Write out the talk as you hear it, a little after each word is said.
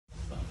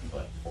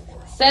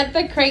Set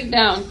the crate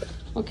down.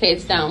 Okay,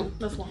 it's down.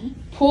 This one.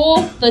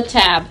 Pull the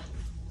tab.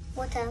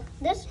 What tab?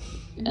 This?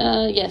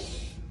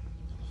 Yes.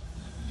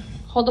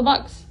 Hold the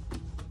box.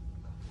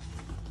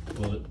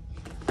 Pull it.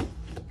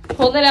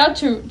 Pull it out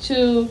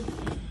to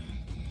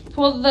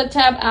pull the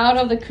tab out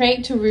of the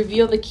crate to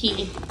reveal the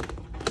key.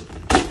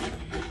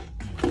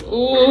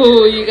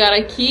 Ooh, you got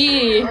a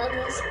key.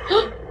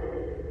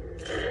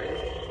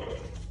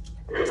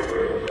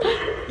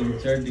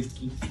 Insert the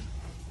key.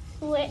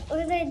 Wait, what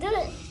did I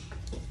do?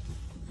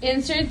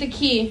 Insert the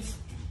key.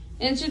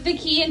 Insert the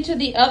key into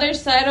the other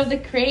side of the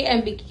crate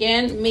and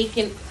begin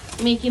making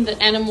the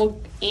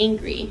animal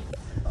angry.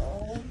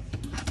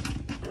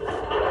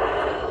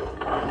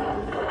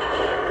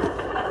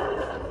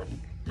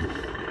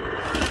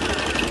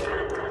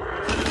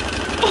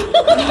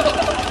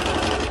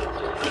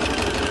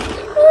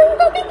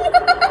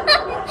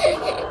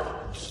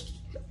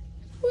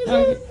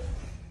 Okay.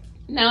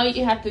 Now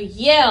you have to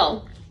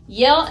yell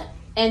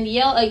and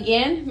yell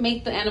again.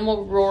 Make the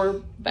animal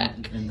roar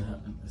back. And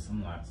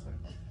some last one.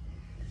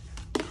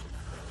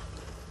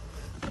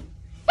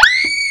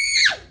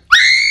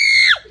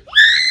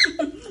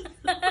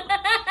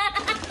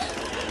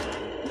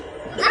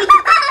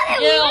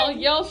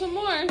 Yell some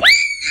more.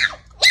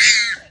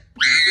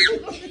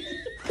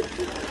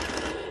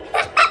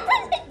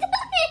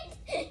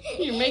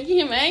 You're making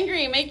him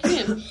angry. Making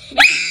him.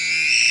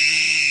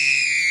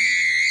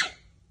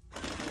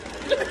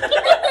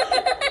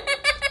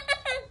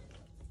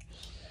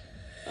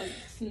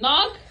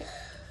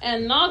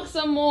 Knock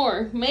some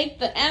more. Make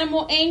the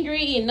animal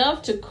angry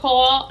enough to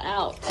call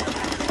out.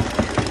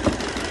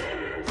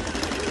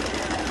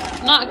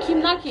 Keep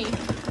knocking.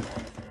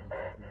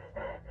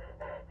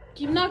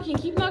 Keep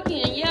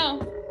knocking and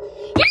yell.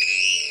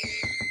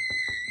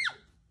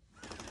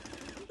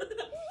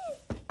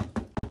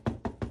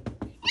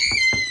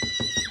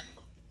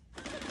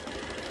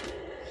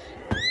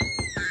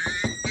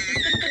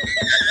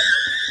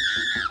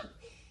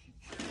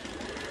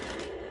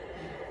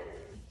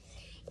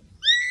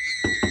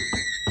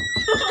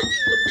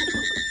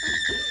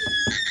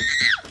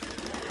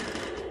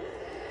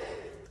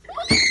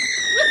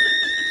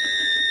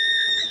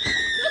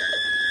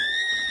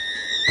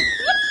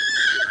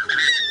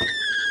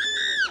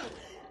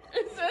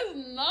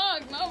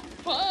 Knock, not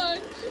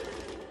punch.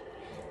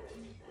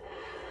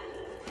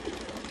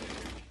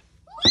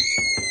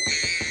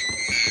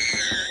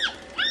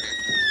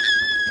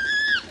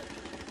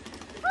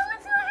 What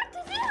do I have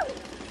to do?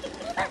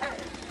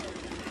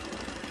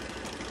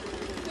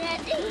 Yeah, I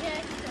think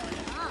that's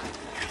going on.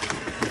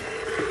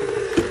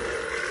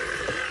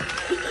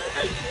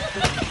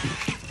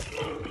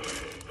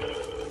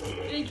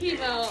 Keep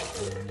out.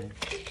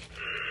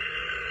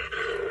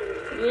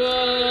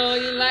 Whoa,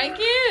 you like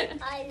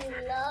it? I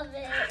love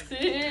it.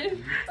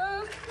 See?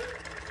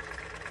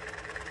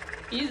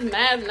 He's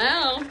mad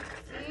now.